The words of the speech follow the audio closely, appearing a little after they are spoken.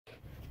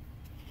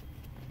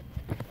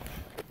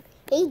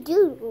Hey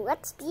dude,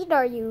 what speed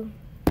are you?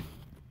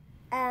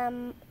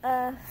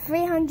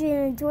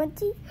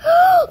 320?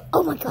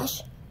 Oh my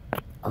gosh.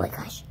 Oh my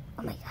gosh.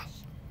 Oh my gosh.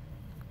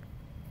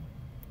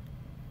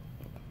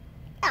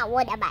 Oh,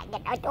 what am I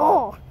gonna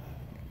do?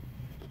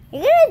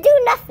 You're gonna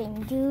do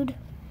nothing, dude.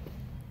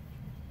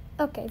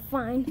 Okay,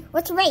 fine.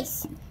 Let's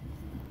race.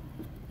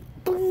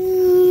 Okay,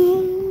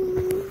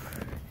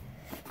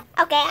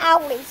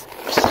 I'll race.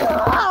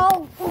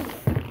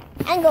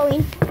 I'm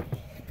going.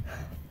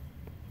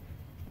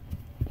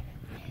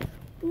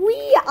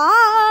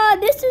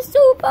 This is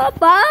super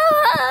fun!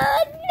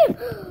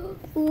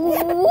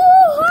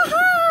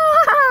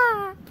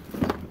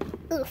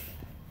 Oof.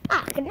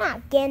 Not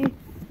again.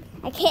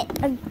 I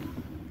can't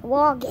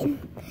log in.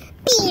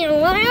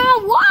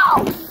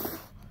 Whoa!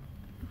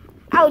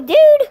 Oh,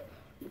 dude!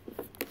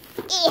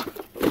 Yeah.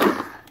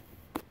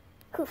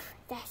 Oof,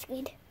 that's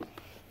good.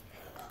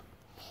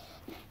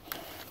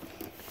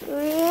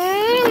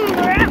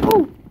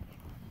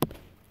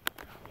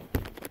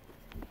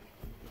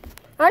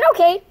 I'm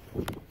okay.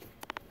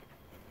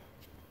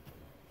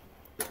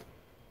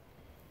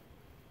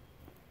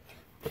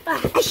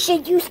 I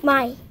should use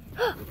my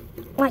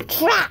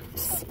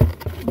traps.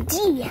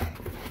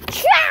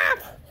 Trap!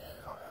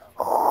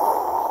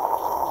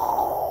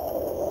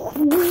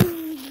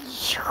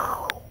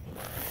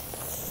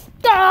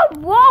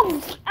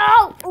 Whoa!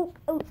 Oh!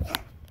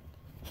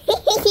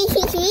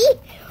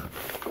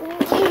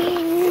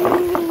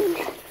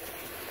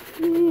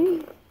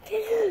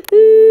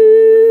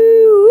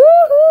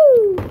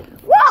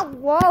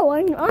 Whoa!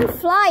 I'm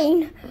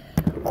flying.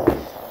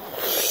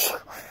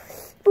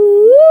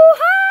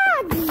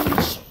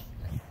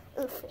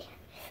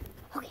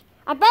 Okay,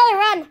 I better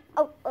run.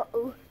 Oh.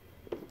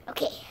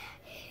 Okay.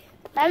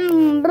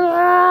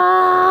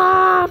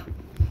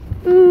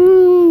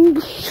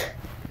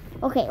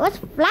 Okay, let's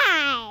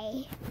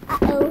fly.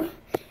 Uh-oh.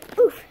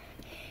 Oof.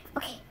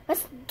 Okay,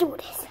 let's do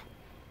this.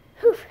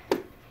 Oof.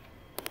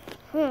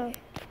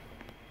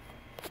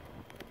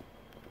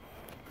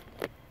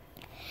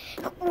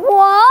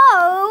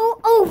 Whoa!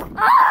 Oh!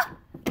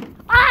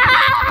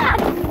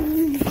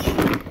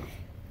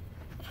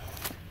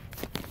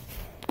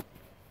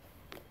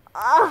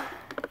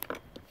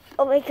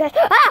 Oh my gosh.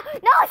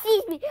 No,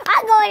 excuse me.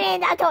 I'm going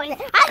in the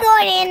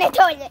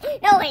toilet.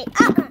 No, wait.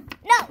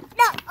 No.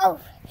 Oh,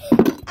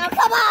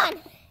 come on.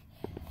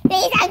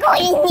 Please, I'm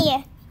going in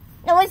here.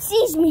 No one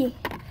sees me.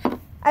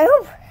 I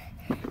hope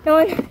no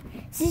one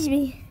sees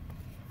me.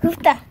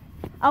 Hoofta.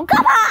 Oh,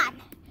 come on.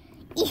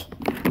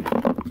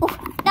 Oh,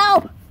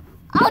 no.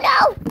 Oh,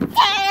 no.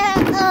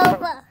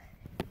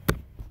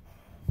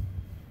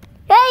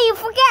 Hey, you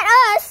forget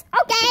us.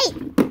 Okay.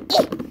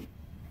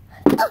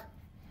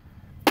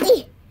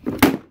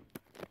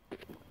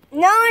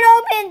 No one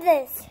opens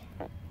this.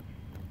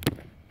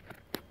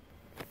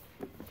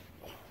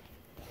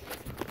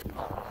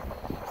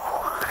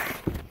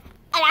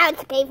 And now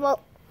it's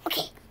painful.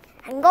 Okay,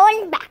 I'm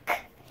going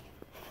back.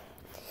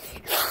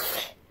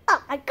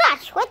 Oh my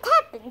gosh, what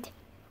happened?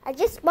 I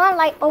just spawned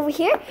like over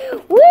here.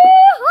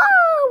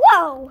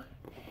 Whoa!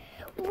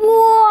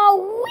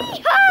 Whoa!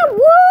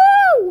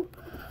 Whoa!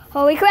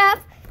 Holy crap!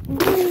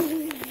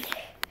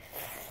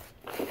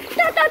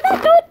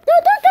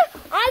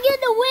 I'm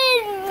gonna win!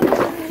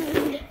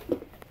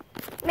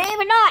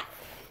 Maybe not.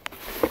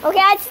 Okay,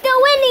 I'm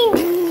still winning.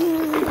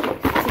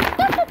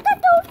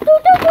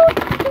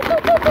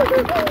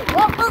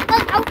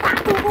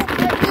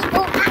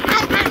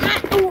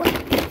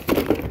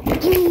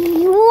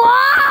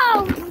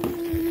 Wow!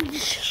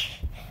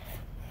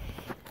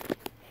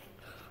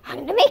 I'm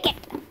gonna make it.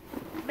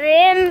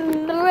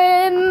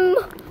 Brim.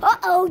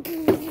 Uh-oh.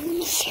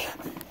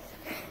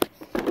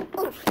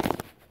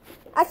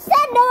 I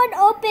said no one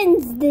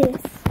opens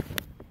this.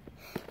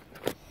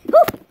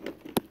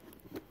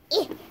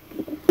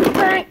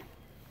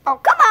 Oh,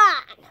 come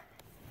on!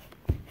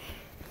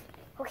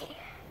 Okay.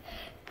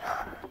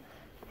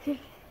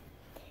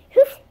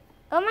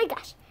 Oh my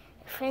gosh.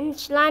 The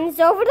finish line is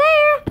over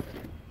there.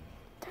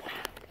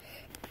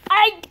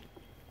 I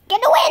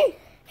get a win!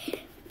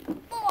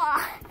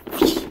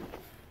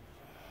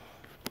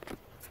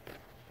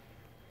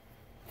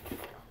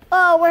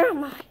 Oh, where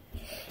am I?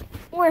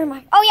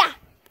 Oh, yeah.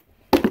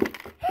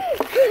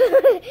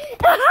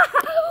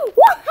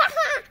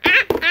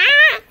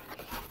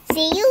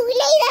 See you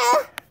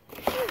later.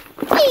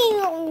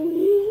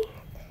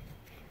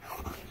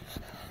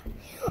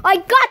 I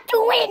got to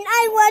win.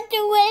 I want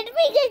to win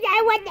because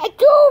I want the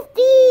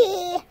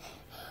trophy.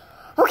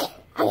 Okay,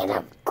 I'm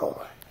gonna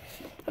go.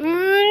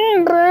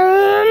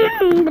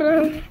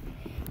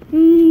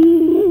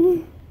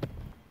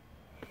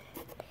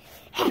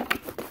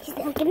 He's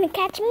not gonna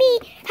catch me.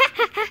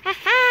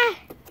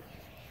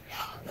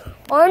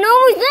 Oh no,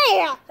 he's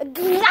there.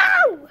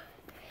 No.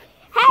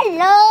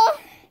 Hello.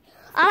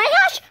 Oh my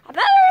gosh, I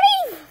better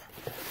leave.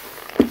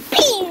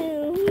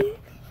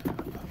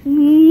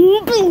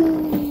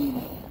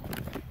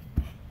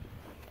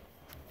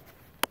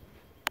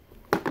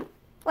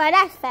 Wow,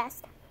 that's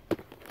fast.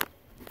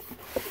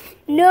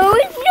 No,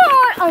 it's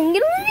not. I'm gonna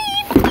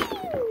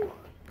leave.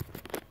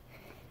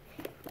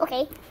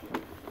 Okay.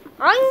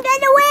 I'm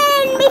gonna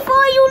win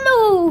before you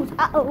lose.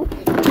 Uh-oh.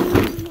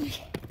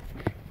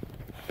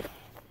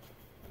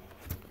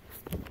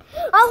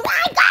 Oh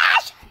my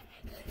gosh!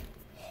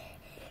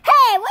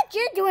 Hey, what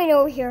you doing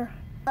over here?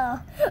 Oh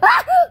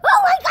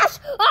my gosh!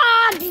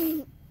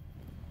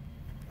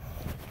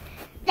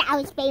 That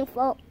was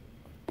painful.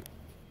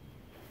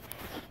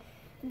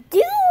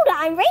 Dude,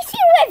 I'm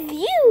racing with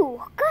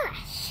you.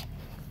 Gosh.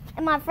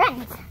 And my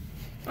friends.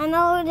 I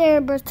know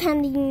they're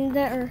pretending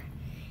they're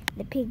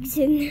the pigs,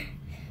 and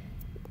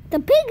the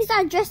pigs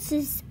are dressed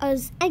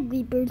as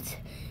Angry Birds.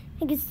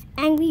 I guess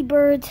Angry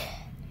Birds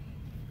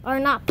are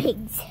not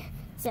pigs.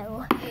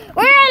 So,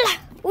 well,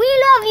 we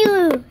love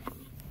you.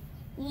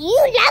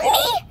 You love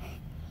me?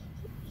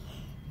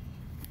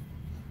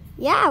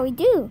 Yeah, we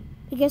do.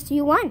 Because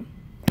you won.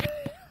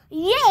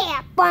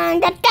 Yeah.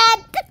 Bam.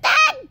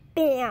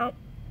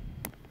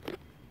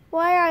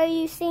 Why are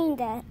you saying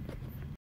that?